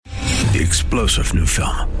The explosive new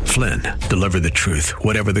film, Flynn, deliver the truth,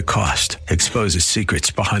 whatever the cost, exposes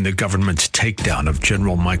secrets behind the government's takedown of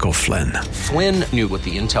General Michael Flynn. Flynn knew what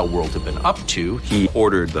the intel world had been up to. He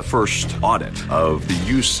ordered the first audit of the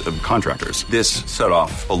use of contractors. This set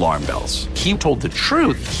off alarm bells. He told the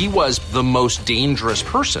truth. He was the most dangerous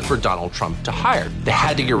person for Donald Trump to hire. They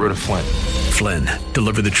had to get rid of Flynn. Flynn,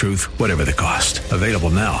 deliver the truth, whatever the cost. Available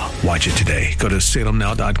now. Watch it today. Go to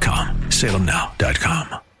salemnow.com.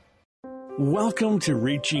 salemnow.com. Welcome to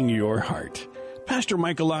Reaching Your Heart. Pastor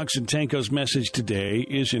Michael Oxentenko's message today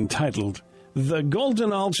is entitled, The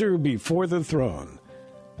Golden Altar Before the Throne.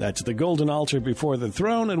 That's the Golden Altar Before the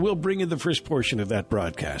Throne, and we'll bring you the first portion of that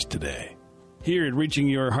broadcast today. Here at Reaching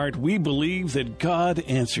Your Heart, we believe that God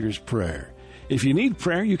answers prayer. If you need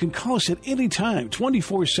prayer, you can call us at any time,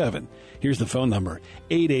 24/7. Here's the phone number,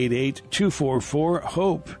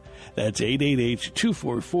 888-244-HOPE. That's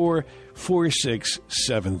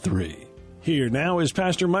 888-244-4673. Here now is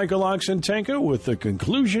Pastor Michael Oxentenko with the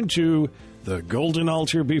conclusion to The Golden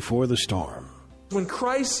Altar Before the Storm. When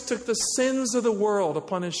Christ took the sins of the world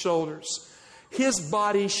upon his shoulders, his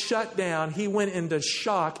body shut down. He went into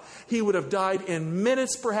shock. He would have died in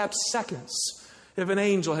minutes, perhaps seconds, if an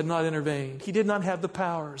angel had not intervened. He did not have the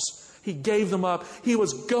powers. He gave them up. He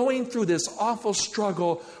was going through this awful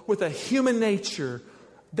struggle with a human nature.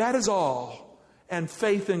 That is all. And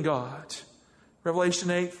faith in God. Revelation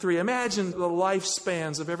 8:3. Imagine the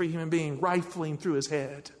lifespans of every human being rifling through his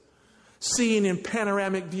head. Seeing in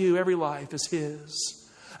panoramic view every life as his.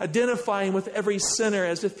 Identifying with every sinner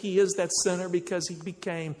as if he is that sinner because he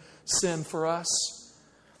became sin for us.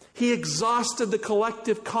 He exhausted the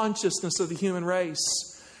collective consciousness of the human race.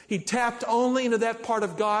 He tapped only into that part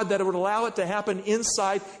of God that would allow it to happen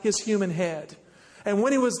inside his human head. And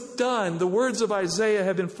when he was done, the words of Isaiah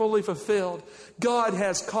have been fully fulfilled. God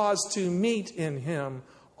has caused to meet in him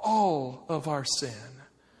all of our sin.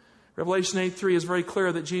 Revelation 8:3 is very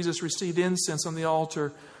clear that Jesus received incense on the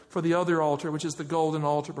altar for the other altar, which is the golden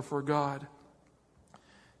altar before God.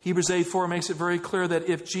 Hebrews 8:4 makes it very clear that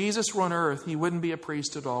if Jesus were on earth, he wouldn't be a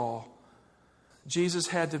priest at all. Jesus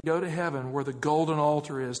had to go to heaven where the golden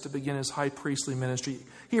altar is to begin his high priestly ministry.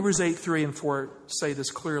 Hebrews 8:3 and 4 say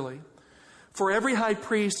this clearly. For every high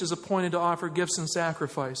priest is appointed to offer gifts and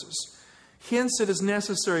sacrifices. Hence it is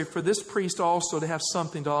necessary for this priest also to have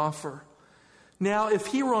something to offer. Now, if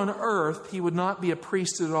he were on earth, he would not be a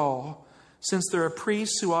priest at all, since there are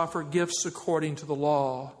priests who offer gifts according to the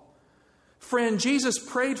law. Friend, Jesus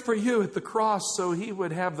prayed for you at the cross so he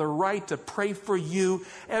would have the right to pray for you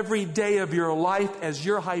every day of your life as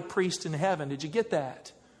your high priest in heaven. Did you get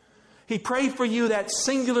that? He prayed for you that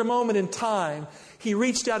singular moment in time. He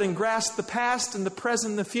reached out and grasped the past and the present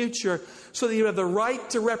and the future so that you have the right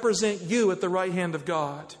to represent you at the right hand of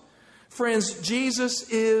God. Friends, Jesus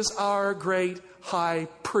is our great high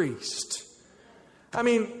priest. I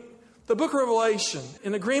mean, the book of Revelation,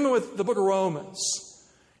 in agreement with the book of Romans,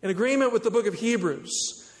 in agreement with the book of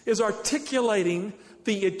Hebrews, is articulating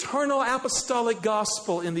the eternal apostolic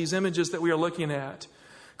gospel in these images that we are looking at.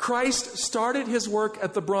 Christ started his work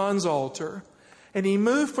at the bronze altar, and he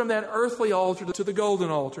moved from that earthly altar to the golden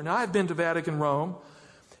altar. Now, I've been to Vatican, Rome,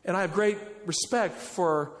 and I have great respect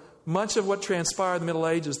for much of what transpired in the Middle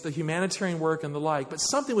Ages, the humanitarian work and the like, but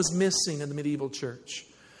something was missing in the medieval church.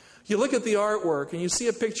 You look at the artwork and you see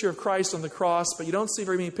a picture of Christ on the cross, but you don't see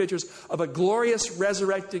very many pictures of a glorious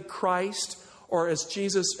resurrected Christ or as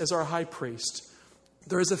Jesus as our high priest.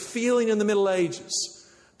 There is a feeling in the Middle Ages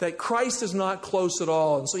that Christ is not close at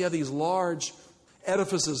all. And so you have these large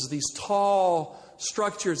edifices, these tall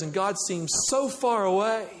structures, and God seems so far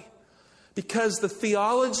away because the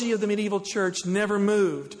theology of the medieval church never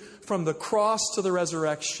moved from the cross to the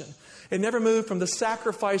resurrection. It never moved from the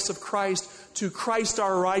sacrifice of Christ to Christ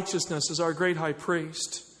our righteousness as our great high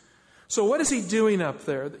priest. So what is he doing up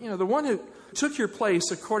there? You know, the one who took your place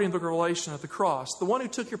according to the book of Revelation at the cross, the one who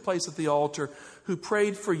took your place at the altar, who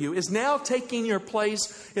prayed for you, is now taking your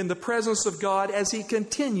place in the presence of God as he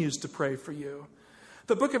continues to pray for you.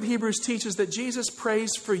 The book of Hebrews teaches that Jesus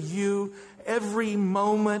prays for you every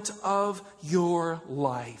moment of your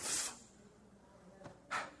life.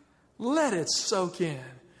 Let it soak in.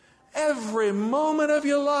 Every moment of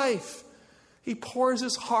your life, he pours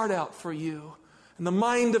his heart out for you. And the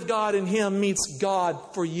mind of God in him meets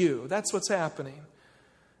God for you. That's what's happening.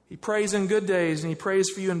 He prays in good days and he prays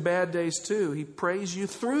for you in bad days too. He prays you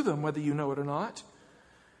through them, whether you know it or not.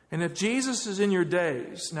 And if Jesus is in your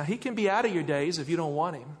days, now he can be out of your days if you don't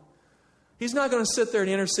want him. He's not going to sit there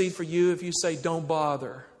and intercede for you if you say, don't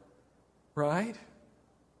bother. Right?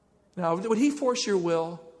 Now, would he force your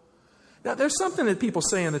will? Now, there's something that people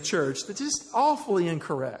say in the church that's just awfully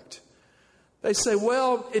incorrect. They say,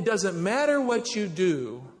 well, it doesn't matter what you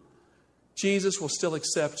do, Jesus will still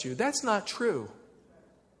accept you. That's not true.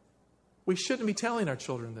 We shouldn't be telling our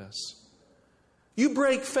children this. You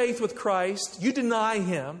break faith with Christ, you deny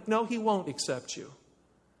Him, no, He won't accept you.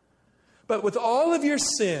 But with all of your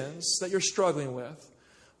sins that you're struggling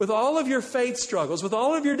with all of your faith struggles, with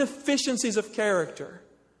all of your deficiencies of character,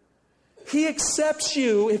 He accepts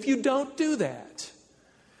you if you don't do that.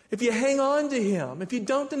 If you hang on to Him, if you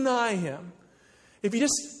don't deny Him, if you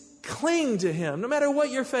just cling to Him, no matter what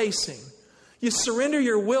you're facing, you surrender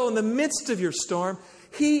your will in the midst of your storm,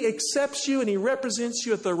 He accepts you and He represents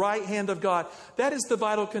you at the right hand of God. That is the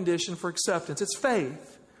vital condition for acceptance. It's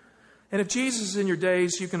faith. And if Jesus is in your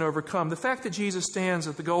days, you can overcome. The fact that Jesus stands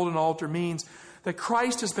at the golden altar means that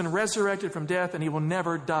Christ has been resurrected from death and He will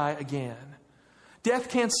never die again. Death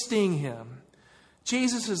can't sting Him.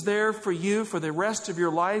 Jesus is there for you for the rest of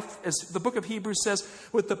your life, as the book of Hebrews says,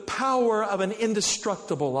 with the power of an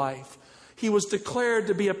indestructible life. He was declared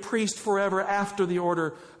to be a priest forever after the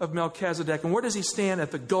order of Melchizedek. And where does He stand?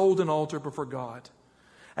 At the golden altar before God.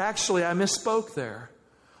 Actually, I misspoke there.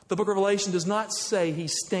 The book of Revelation does not say He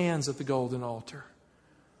stands at the golden altar.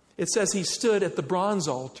 It says He stood at the bronze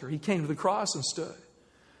altar. He came to the cross and stood.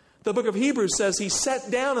 The book of Hebrews says He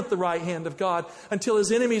sat down at the right hand of God until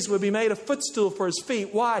His enemies would be made a footstool for His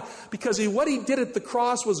feet. Why? Because what He did at the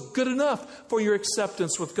cross was good enough for your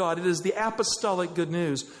acceptance with God. It is the apostolic good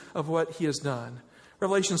news of what He has done.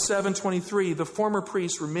 Revelation 7:23, the former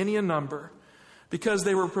priests were many in number because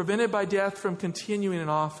they were prevented by death from continuing in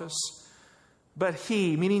office. But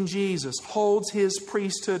He, meaning Jesus, holds His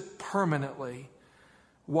priesthood permanently.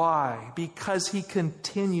 Why? Because He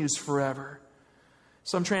continues forever.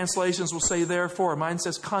 Some translations will say therefore. Mine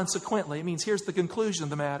says consequently. It means here's the conclusion of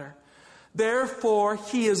the matter. Therefore,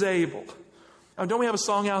 He is able. Now, don't we have a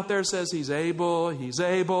song out there that says He's able, He's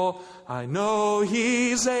able, I know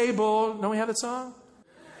He's able. Don't we have that song?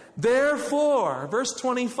 Therefore, verse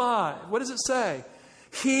 25, what does it say?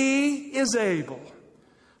 He is able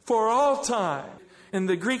for all time. In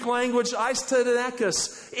the Greek language,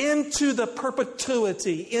 aistedenekos, into the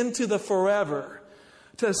perpetuity, into the forever,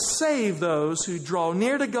 to save those who draw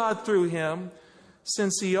near to God through Him,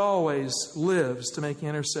 since He always lives to make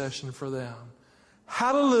intercession for them.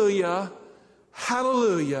 Hallelujah,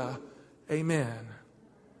 hallelujah, amen.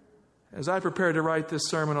 As I prepared to write this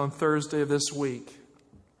sermon on Thursday of this week,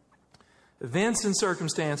 events and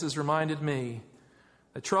circumstances reminded me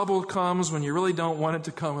that trouble comes when you really don't want it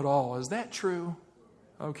to come at all. Is that true?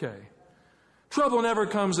 Okay. Trouble never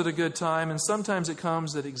comes at a good time, and sometimes it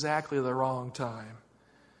comes at exactly the wrong time.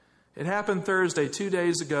 It happened Thursday, 2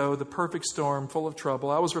 days ago, the perfect storm, full of trouble.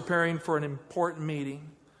 I was preparing for an important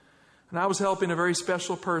meeting, and I was helping a very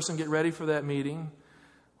special person get ready for that meeting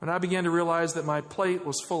when I began to realize that my plate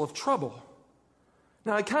was full of trouble.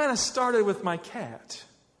 Now, it kind of started with my cat.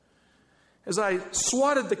 As I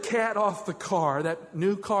swatted the cat off the car, that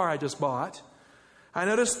new car I just bought, I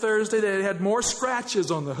noticed Thursday that it had more scratches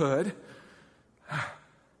on the hood.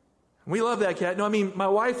 We love that cat. No, I mean, my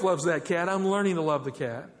wife loves that cat. I'm learning to love the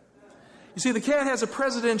cat. You see, the cat has a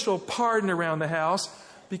presidential pardon around the house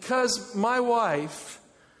because my wife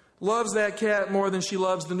loves that cat more than she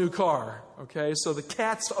loves the new car. Okay, so the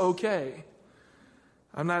cat's okay.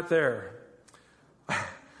 I'm not there.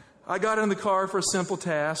 I got in the car for a simple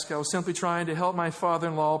task. I was simply trying to help my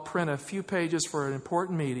father-in-law print a few pages for an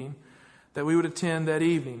important meeting that we would attend that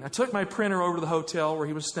evening. I took my printer over to the hotel where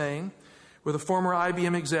he was staying with a former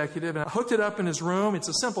IBM executive, and I hooked it up in his room. It's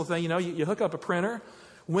a simple thing. You know, you hook up a printer,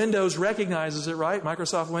 Windows recognizes it, right?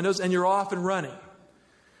 Microsoft Windows, and you're off and running.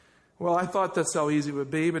 Well, I thought that's how easy it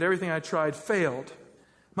would be, but everything I tried failed.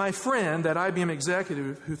 My friend, that IBM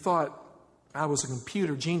executive who thought I was a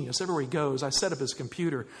computer genius, everywhere he goes, I set up his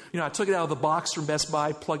computer. You know, I took it out of the box from Best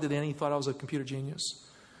Buy, plugged it in, he thought I was a computer genius.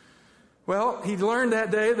 Well, he learned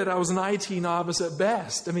that day that I was an IT novice at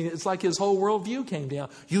best. I mean, it's like his whole worldview came down.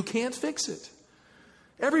 You can't fix it.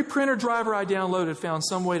 Every printer driver I downloaded found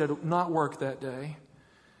some way to not work that day.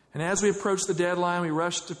 And as we approached the deadline, we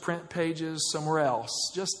rushed to print pages somewhere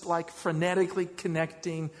else, just like frenetically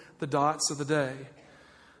connecting the dots of the day.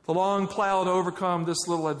 The long plow to overcome this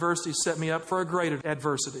little adversity set me up for a greater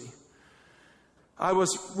adversity. I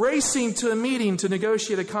was racing to a meeting to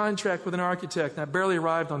negotiate a contract with an architect, and I barely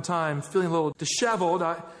arrived on time, feeling a little disheveled.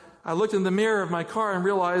 I looked in the mirror of my car and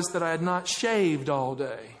realized that I had not shaved all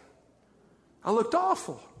day. I looked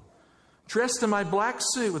awful. Dressed in my black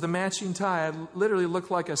suit with a matching tie, I literally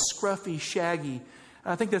looked like a scruffy Shaggy.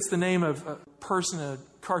 I think that's the name of a person, a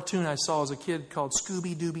cartoon I saw as a kid called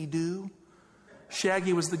Scooby-Dooby-Doo.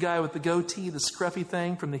 Shaggy was the guy with the goatee, the scruffy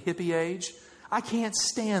thing from the hippie age. I can't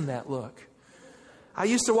stand that look. I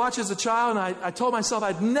used to watch as a child, and I told myself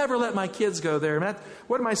I'd never let my kids go there.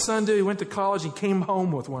 What did my son do? He went to college. He came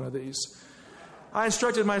home with one of these. I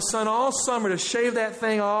instructed my son all summer to shave that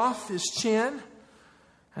thing off his chin,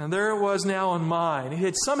 and there it was now on mine. It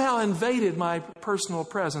had somehow invaded my personal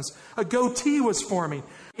presence. A goatee was forming.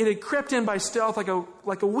 It had crept in by stealth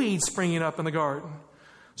like a weed springing up in the garden.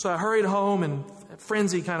 So I hurried home in a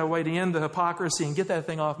frenzy kind of way to end the hypocrisy and get that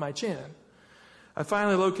thing off my chin. I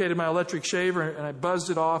finally located my electric shaver and I buzzed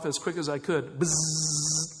it off as quick as I could.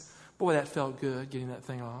 Bzzz. Boy, that felt good, getting that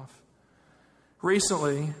thing off.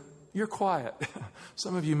 Recently, you're quiet.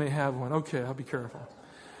 Some of you may have one. Okay, I'll be careful.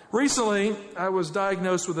 Recently, I was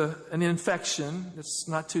diagnosed with an infection. It's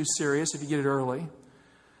not too serious if you get it early.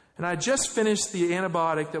 And I just finished the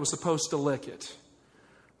antibiotic that was supposed to lick it.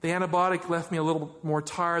 The antibiotic left me a little more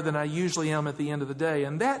tired than I usually am at the end of the day.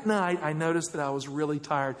 And that night, I noticed that I was really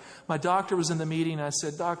tired. My doctor was in the meeting. I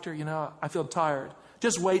said, "Doctor, I feel tired.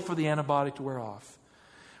 Just wait for the antibiotic to wear off."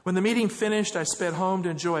 When the meeting finished, I sped home to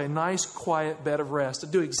enjoy a nice, quiet bed of rest, to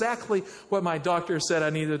do exactly what my doctor said I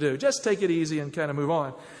needed to do. Just take it easy and kind of move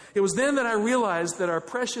on. It was then that I realized that our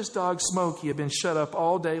precious dog, Smokey, had been shut up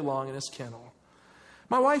all day long in his kennel.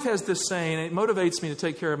 My wife has this saying, and it motivates me to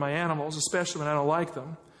take care of my animals, especially when I don't like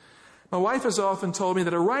them. My wife has often told me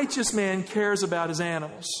that a righteous man cares about his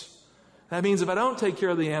animals. That means if I don't take care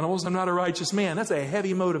of the animals, I'm not a righteous man. That's a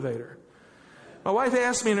heavy motivator. My wife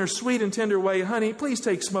asked me in her sweet and tender way, "Honey, please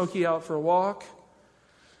take Smokey out for a walk."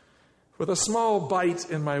 With a small bite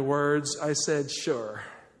in my words, I said, "Sure."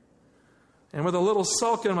 And with a little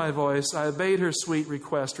sulk in my voice, I obeyed her sweet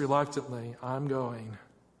request reluctantly. "I'm going."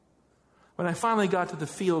 When I finally got to the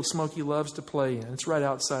field Smokey loves to play in, it's right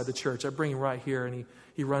outside the church. I bring him right here, and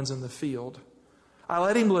he runs in the field. I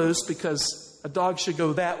let him loose because a dog should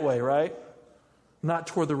go that way, right? Not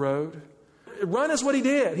toward the road. Run is what he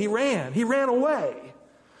did. He ran. He ran away.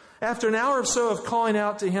 After an hour or so of calling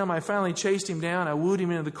out to him, I finally chased him down. I wooed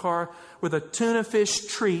him into the car with a tuna fish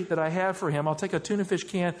treat that I have for him. I'll take a tuna fish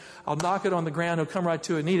can. I'll knock it on the ground. He'll come right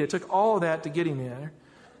to it and eat it. It took all of that to get him there.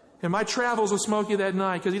 In my travels with Smokey that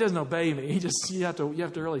night, because he doesn't obey me, you have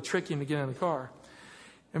to really trick him to get in the car.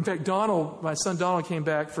 In fact, my son Donald came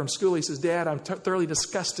back from school. He says, "Dad, I'm thoroughly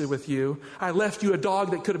disgusted with you. I left you a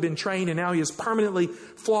dog that could have been trained, and now he is permanently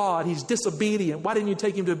flawed. He's disobedient. Why didn't you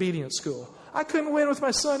take him to obedience school?" I couldn't win with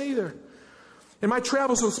my son either. In my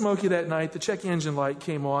travels with Smokey that night, the check engine light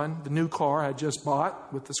came on, the new car I had just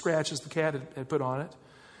bought with the scratches the cat had put on it.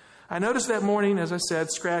 I noticed that morning, as I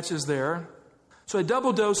said, scratches there. So a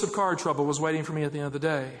double dose of car trouble was waiting for me at the end of the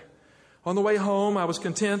day. On the way home, I was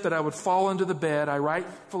content that I would fall into the bed I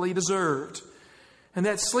rightfully deserved, and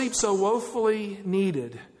that sleep so woefully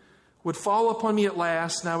needed would fall upon me at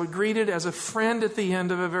last, and I would greet it as a friend at the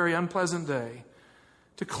end of a very unpleasant day,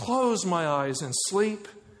 to close my eyes and sleep,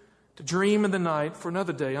 to dream in the night for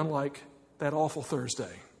another day, unlike that awful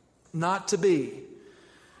Thursday. Not to be.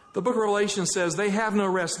 The book of Revelation says they have no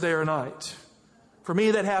rest day or night. For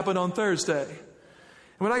me, that happened on Thursday.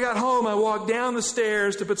 When I got home, I walked down the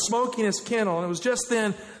stairs to put Smokey in his kennel, and it was just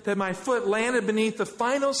then that my foot landed beneath the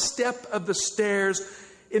final step of the stairs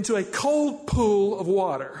into a cold pool of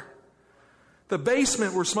water. The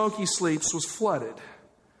basement where Smokey sleeps was flooded.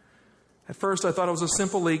 At first, I thought it was a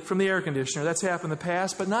simple leak from the air conditioner. That's happened in the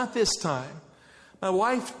past, but not this time. My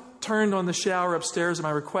wife turned on the shower upstairs at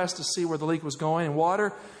my request to see where the leak was going, and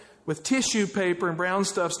water with tissue paper and brown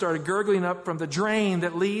stuff started gurgling up from the drain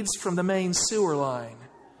that leads from the main sewer line.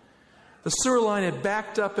 The sewer line had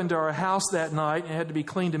backed up into our house that night and had to be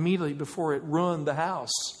cleaned immediately before it ruined the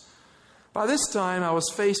house. By this time, I was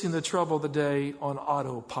facing the trouble of the day on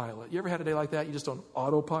autopilot. You ever had a day like that? You just on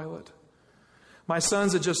autopilot? My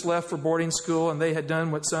sons had just left for boarding school, and they had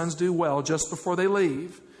done what sons do well just before they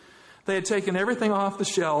leave. They had taken everything off the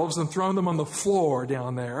shelves and thrown them on the floor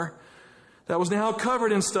down there that was now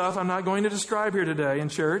covered in stuff I'm not going to describe here today in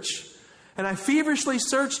church. And I feverishly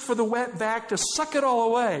searched for the wet vac to suck it all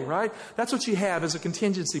away, right? That's what you have as a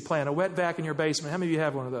contingency plan, a wet vac in your basement. How many of you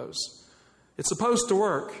have one of those? It's supposed to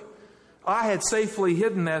work. I had safely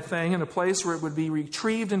hidden that thing in a place where it would be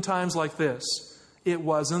retrieved in times like this. It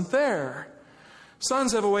wasn't there.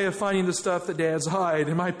 Sons have a way of finding the stuff that dads hide.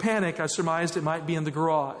 In my panic, I surmised it might be in the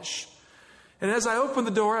garage. And as I opened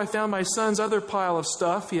the door, I found my son's other pile of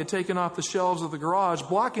stuff he had taken off the shelves of the garage,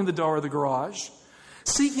 blocking the door of the garage.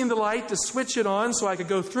 Seeking the light to switch it on so I could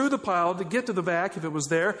go through the pile to get to the vac if it was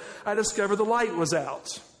there, I discovered the light was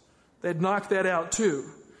out. They'd knocked that out too.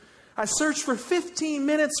 I searched for 15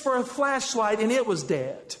 minutes for a flashlight, and it was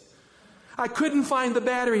dead. I couldn't find the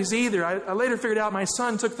batteries either. I later figured out my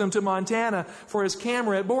son took them to Montana for his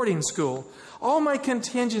camera at boarding school. All my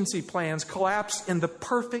contingency plans collapsed in the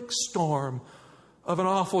perfect storm of an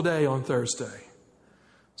awful day on Thursday.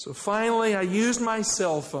 So finally, I used my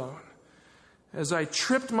cell phone as I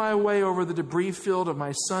tripped my way over the debris field of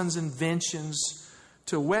my son's inventions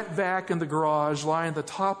to a wet vac in the garage lying at the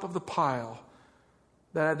top of the pile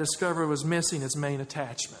that I discovered was missing its main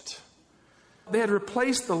attachment. They had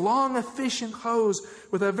replaced the long, efficient hose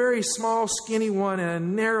with a very small, skinny one and a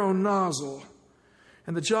narrow nozzle.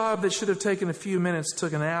 And the job that should have taken a few minutes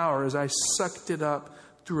took an hour as I sucked it up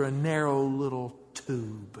through a narrow little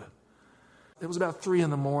tube. It was about 3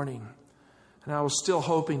 a.m, and I was still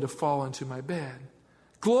hoping to fall into my bed.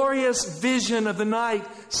 Glorious vision of the night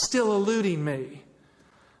still eluding me.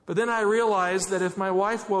 But then I realized that if my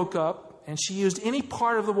wife woke up and she used any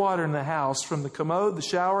part of the water in the house, from the commode, the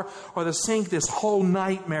shower, or the sink, this whole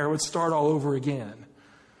nightmare would start all over again.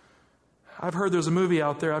 I've heard there's a movie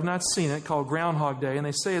out there, I've not seen it, called Groundhog Day, and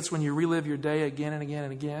they say it's when you relive your day again and again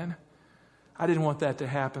and again. I didn't want that to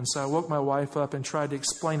happen, so I woke my wife up and tried to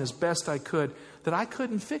explain as best I could that I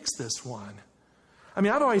couldn't fix this one. I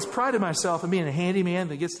mean, I've always prided myself on being a handyman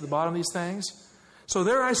that gets to the bottom of these things. So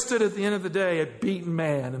there I stood at the end of the day, a beaten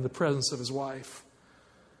man in the presence of his wife.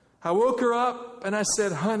 I woke her up and I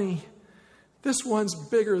said, "Honey, this one's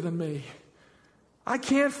bigger than me. I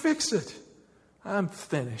can't fix it. I'm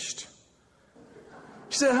finished."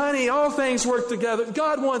 She said, "Honey, all things work together.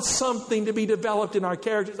 God wants something to be developed in our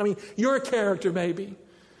characters. I mean, your character maybe."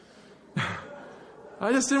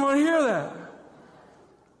 I just didn't want to hear that.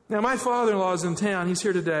 Now, my father-in-law is in town. He's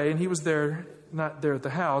here today, and he was there, not there at the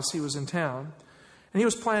house. He was in town. And he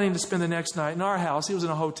was planning to spend the next night in our house. He was in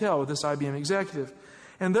a hotel with this IBM executive.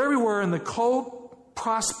 And there we were in the cold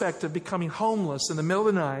prospect of becoming homeless in the middle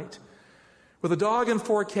of the night with a dog and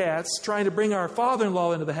 4 cats, trying to bring our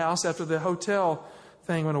father-in-law into the house after the hotel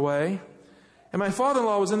thing went away. And my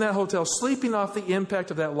father-in-law was in that hotel sleeping off the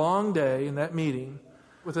impact of that long day and that meeting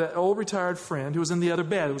with that old retired friend who was in the other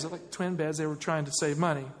bed. It was like twin beds. They were trying to save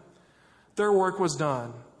money. Their work was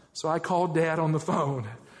done. So I called Dad on the phone,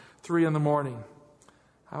 3 a.m.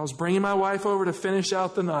 I was bringing my wife over to finish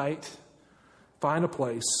out the night, find a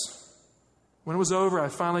place. When it was over, I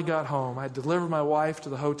finally got home. I delivered my wife to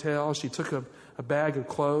the hotel. She took a bag of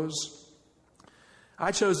clothes.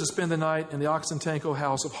 I chose to spend the night in the Oxentanko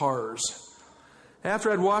House of Horrors.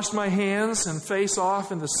 After I'd washed my hands and face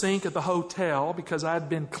off in the sink at the hotel, because I'd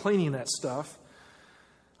been cleaning that stuff,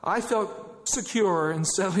 I felt secure in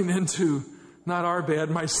settling into not our bed,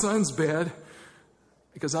 my son's bed,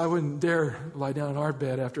 because I wouldn't dare lie down in our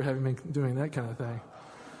bed after having been doing that kind of thing.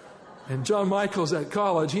 And John Michael's at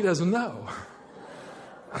college, he doesn't know.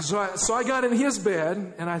 So I got in his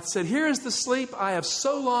bed and I said, "Here is the sleep I have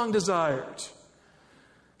so long desired."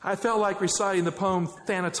 I felt like reciting the poem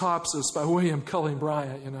Thanatopsis by William Cullen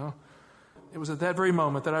Bryant, you know. It was at that very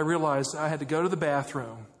moment that I realized I had to go to the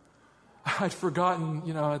bathroom. I'd forgotten,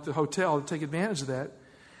 at the hotel to take advantage of that.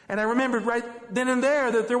 And I remembered right then and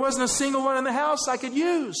there that there wasn't a single one in the house I could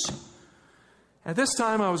use. At this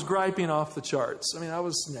time, I was griping off the charts. I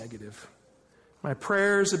was negative. My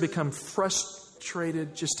prayers had become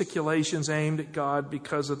frustrated gesticulations aimed at God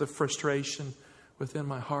because of the frustration within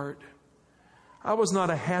my heart. I was not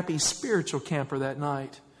a happy spiritual camper that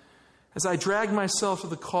night. As I dragged myself to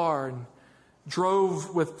the car and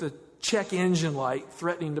drove with the check engine light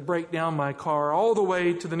threatening to break down my car all the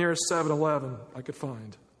way to the nearest 7-Eleven I could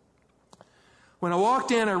find. When I walked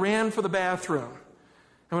in, I ran for the bathroom.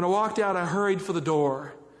 And when I walked out, I hurried for the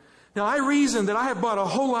door. Now, I reasoned that I had bought a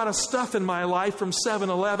whole lot of stuff in my life from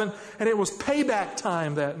 7-Eleven, and it was payback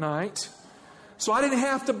time that night. So I didn't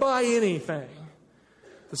have to buy anything.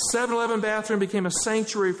 The 7-Eleven bathroom became a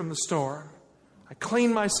sanctuary from the storm. I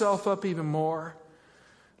cleaned myself up even more.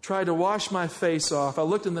 Tried to wash my face off. I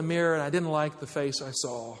looked in the mirror and I didn't like the face I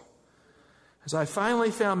saw. As I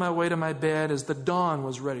finally found my way to my bed as the dawn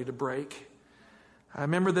was ready to break, I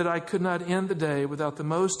remembered that I could not end the day without the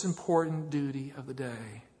most important duty of the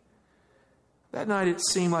day. That night it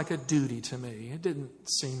seemed like a duty to me. It didn't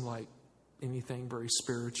seem like anything very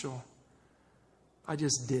spiritual. I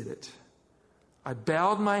just did it. I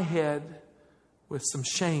bowed my head with some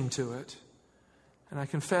shame to it, and I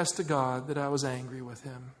confessed to God that I was angry with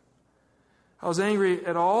Him. I was angry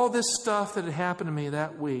at all this stuff that had happened to me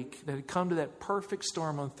that week, that had come to that perfect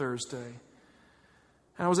storm on Thursday.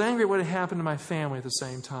 And I was angry at what had happened to my family at the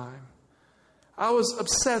same time. I was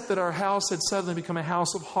upset that our house had suddenly become a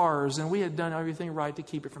house of horrors, and we had done everything right to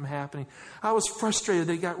keep it from happening. I was frustrated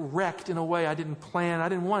that it got wrecked in a way I didn't plan. I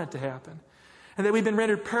didn't want it to happen. and that we'd been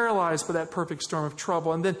rendered paralyzed by that perfect storm of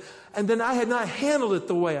trouble. And then I had not handled it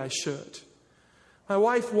the way I should. My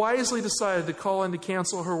wife wisely decided to call in to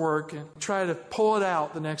cancel her work and try to pull it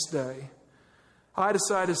out the next day. I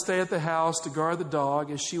decided to stay at the house to guard the dog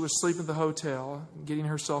as she was sleeping at the hotel, getting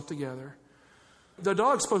herself together. The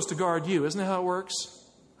dog's supposed to guard you, isn't that how it works?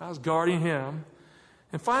 I was guarding him.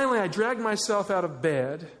 And finally, I dragged myself out of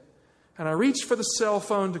bed, and I reached for the cell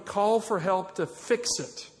phone to call for help to fix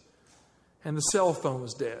it. And the cell phone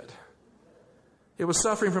was dead. It was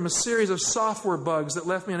suffering from a series of software bugs that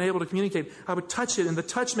left me unable to communicate. I would touch it, and the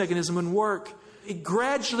touch mechanism wouldn't work. It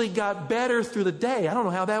gradually got better through the day. I don't know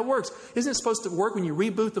how that works. Isn't it supposed to work when you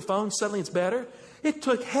reboot the phone, suddenly it's better? It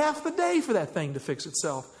took half the day for that thing to fix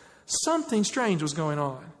itself. Something strange was going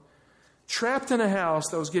on. Trapped in a house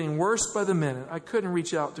that was getting worse by the minute, I couldn't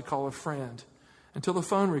reach out to call a friend until the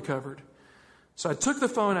phone recovered. So I took the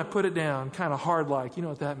phone, I put it down, kind of hard-like. You know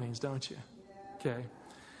what that means, don't you? Okay.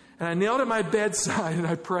 And I knelt at my bedside and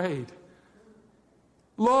I prayed,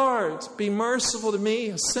 Lord, be merciful to me,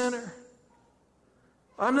 a sinner.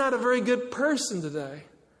 I'm not a very good person today.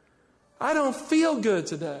 I don't feel good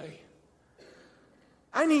today.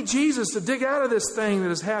 I need Jesus to dig out of this thing that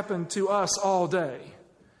has happened to us all day.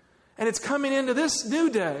 And it's coming into this new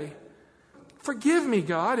day. Forgive me,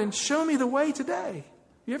 God, and show me the way today.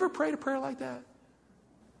 You ever prayed a prayer like that?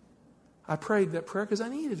 I prayed that prayer because I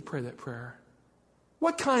needed to pray that prayer.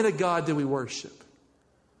 What kind of God do we worship?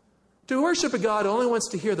 Do we worship a God who only wants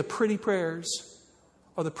to hear the pretty prayers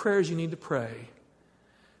or the prayers you need to pray?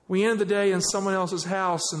 We ended the day in someone else's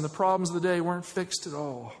house and the problems of the day weren't fixed at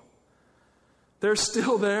all. They're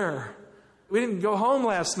still there. We didn't go home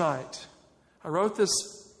last night. I wrote this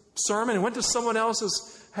sermon and went to someone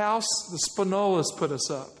else's house. The Spinolas put us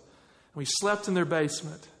up. We slept in their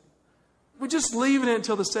basement. We're just leaving it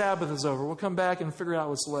until the Sabbath is over. We'll come back and figure out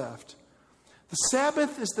what's left. The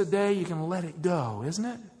Sabbath is the day you can let it go, isn't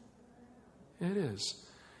it? It is.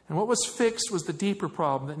 And what was fixed was the deeper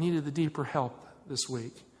problem that needed the deeper help this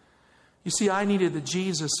week. You see, I needed the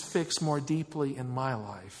Jesus fix more deeply in my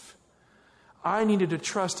life. I needed to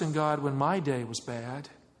trust in God when my day was bad.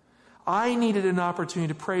 I needed an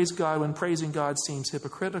opportunity to praise God when praising God seems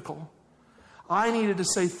hypocritical. I needed to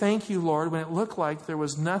say thank you, Lord, when it looked like there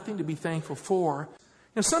was nothing to be thankful for.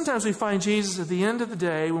 You know, sometimes we find Jesus at the end of the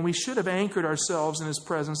day when we should have anchored ourselves in His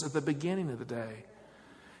presence at the beginning of the day.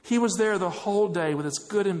 He was there the whole day with its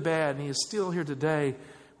good and bad, and He is still here today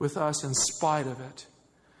with us in spite of it.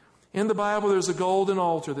 In the Bible, there's a golden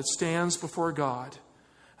altar that stands before God.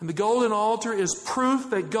 And the golden altar is proof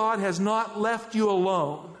that God has not left you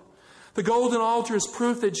alone. The golden altar is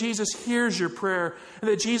proof that Jesus hears your prayer and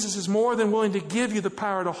that Jesus is more than willing to give you the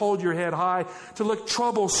power to hold your head high, to look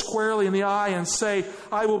trouble squarely in the eye and say,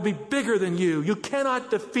 I will be bigger than you. You cannot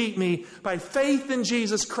defeat me. By faith in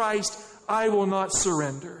Jesus Christ, I will not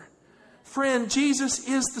surrender. Friend, Jesus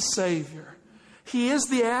is the Savior. He is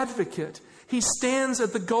the advocate. He stands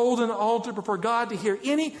at the golden altar before God to hear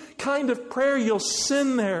any kind of prayer you'll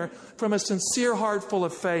send there from a sincere heart full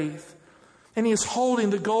of faith. And He is holding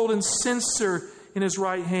the golden censer in His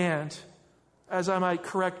right hand, as I might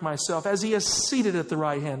correct myself, as He is seated at the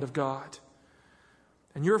right hand of God.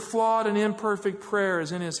 And your flawed and imperfect prayer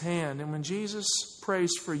is in His hand. And when Jesus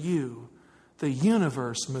prays for you, the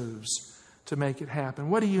universe moves to make it happen.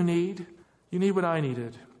 What do you need? You need what I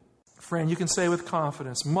needed. Friend, you can say with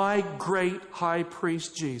confidence, my great high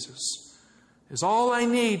priest Jesus is all I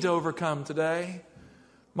need to overcome today.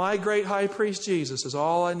 My great high priest Jesus is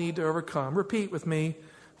all I need to overcome. Repeat with me,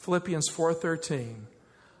 Philippians 4:13.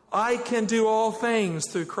 I can do all things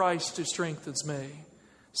through Christ who strengthens me.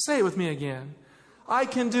 Say it with me again. I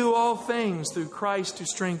can do all things through Christ who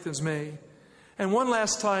strengthens me. And one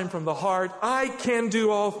last time from the heart, I can do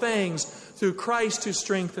all things through Christ who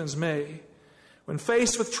strengthens me. When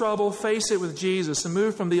faced with trouble, face it with Jesus and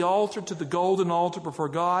move from the altar to the golden altar before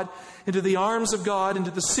God, into the arms of God,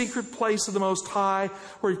 into the secret place of the Most High,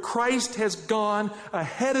 where Christ has gone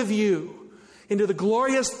ahead of you, into the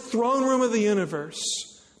glorious throne room of the universe,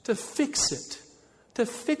 to fix it, to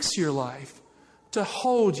fix your life, to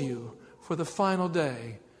hold you for the final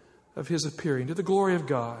day of His appearing, to the glory of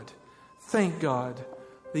God. Thank God,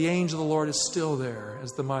 the angel of the Lord is still there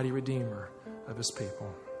as the mighty Redeemer of His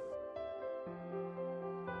people.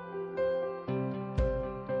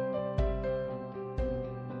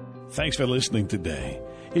 Thanks for listening today.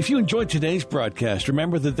 If you enjoyed today's broadcast,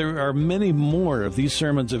 remember that there are many more of these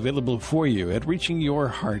sermons available for you at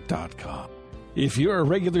reachingyourheart.com. If you're a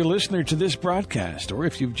regular listener to this broadcast, or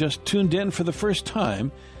if you've just tuned in for the first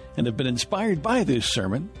time and have been inspired by this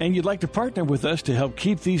sermon, and you'd like to partner with us to help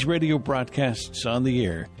keep these radio broadcasts on the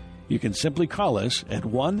air, You can simply call us at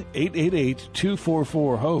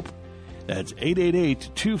 1-888-244-HOPE. That's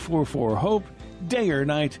 888-244-HOPE, day or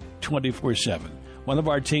night, 24/7. One of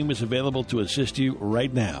our team is available to assist you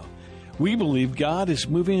right now. We believe God is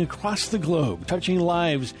moving across the globe, touching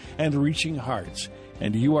lives and reaching hearts,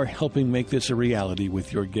 and you are helping make this a reality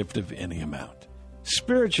with your gift of any amount.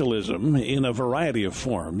 Spiritualism, in a variety of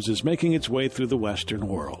forms, is making its way through the Western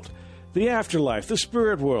world. The afterlife, the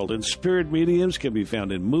spirit world, and spirit mediums can be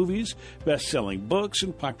found in movies, best-selling books,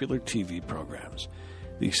 and popular TV programs.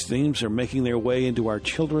 These themes are making their way into our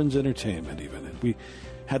children's entertainment even. And we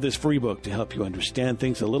had this free book to help you understand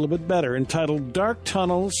things a little bit better, entitled Dark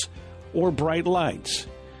Tunnels or Bright Lights.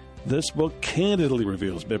 This book candidly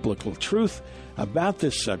reveals biblical truth about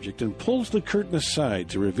this subject and pulls the curtain aside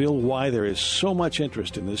to reveal why there is so much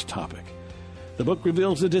interest in this topic. The book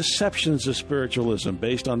reveals the deceptions of spiritualism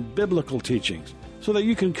based on biblical teachings so that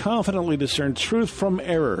you can confidently discern truth from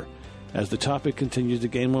error as the topic continues to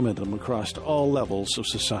gain momentum across all levels of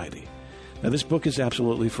society. Now, this book is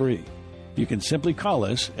absolutely free. You can simply call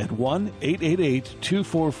us at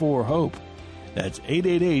 1-888-244-HOPE. That's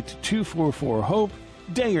 888-244-HOPE,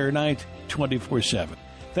 day or night, 24/7.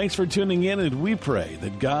 Thanks for tuning in, and we pray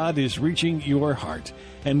that God is reaching your heart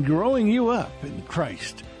and growing you up in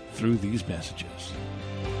Christ through these messages.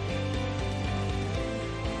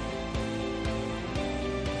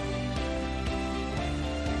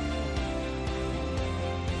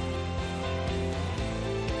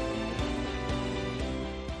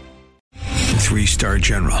 Three-star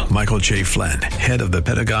General Michael J. Flynn, head of the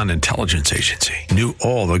Pentagon Intelligence Agency, knew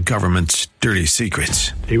all the government's dirty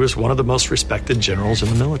secrets. He was one of the most respected generals in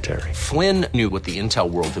the military. Flynn knew what the intel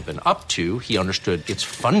world had been up to. He understood its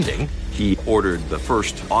funding. He ordered the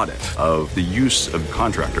first audit of the use of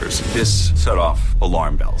contractors. This set off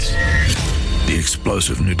alarm bells. The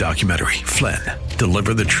explosive new documentary, Flynn,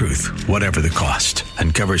 Deliver the Truth, Whatever the Cost,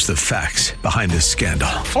 uncovers the facts behind this scandal.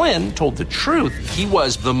 Flynn told the truth. He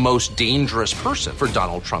was the most dangerous person for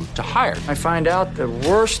Donald Trump to hire. I find out the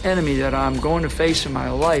worst enemy that I'm going to face in my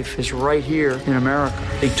life is right here in America.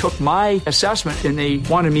 They took my assessment and they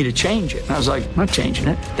wanted me to change it. And I was like, I'm not changing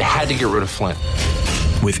it. They had to get rid of Flynn.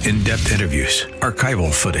 With in-depth interviews,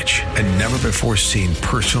 archival footage, and never-before-seen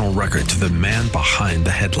personal records of the man behind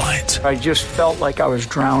the headlines. I just felt like I was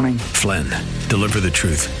drowning. Flynn, Deliver the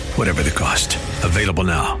Truth, Whatever the Cost. Available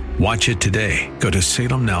now. Watch it today. Go to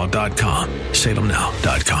salemnow.com.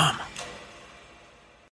 salemnow.com.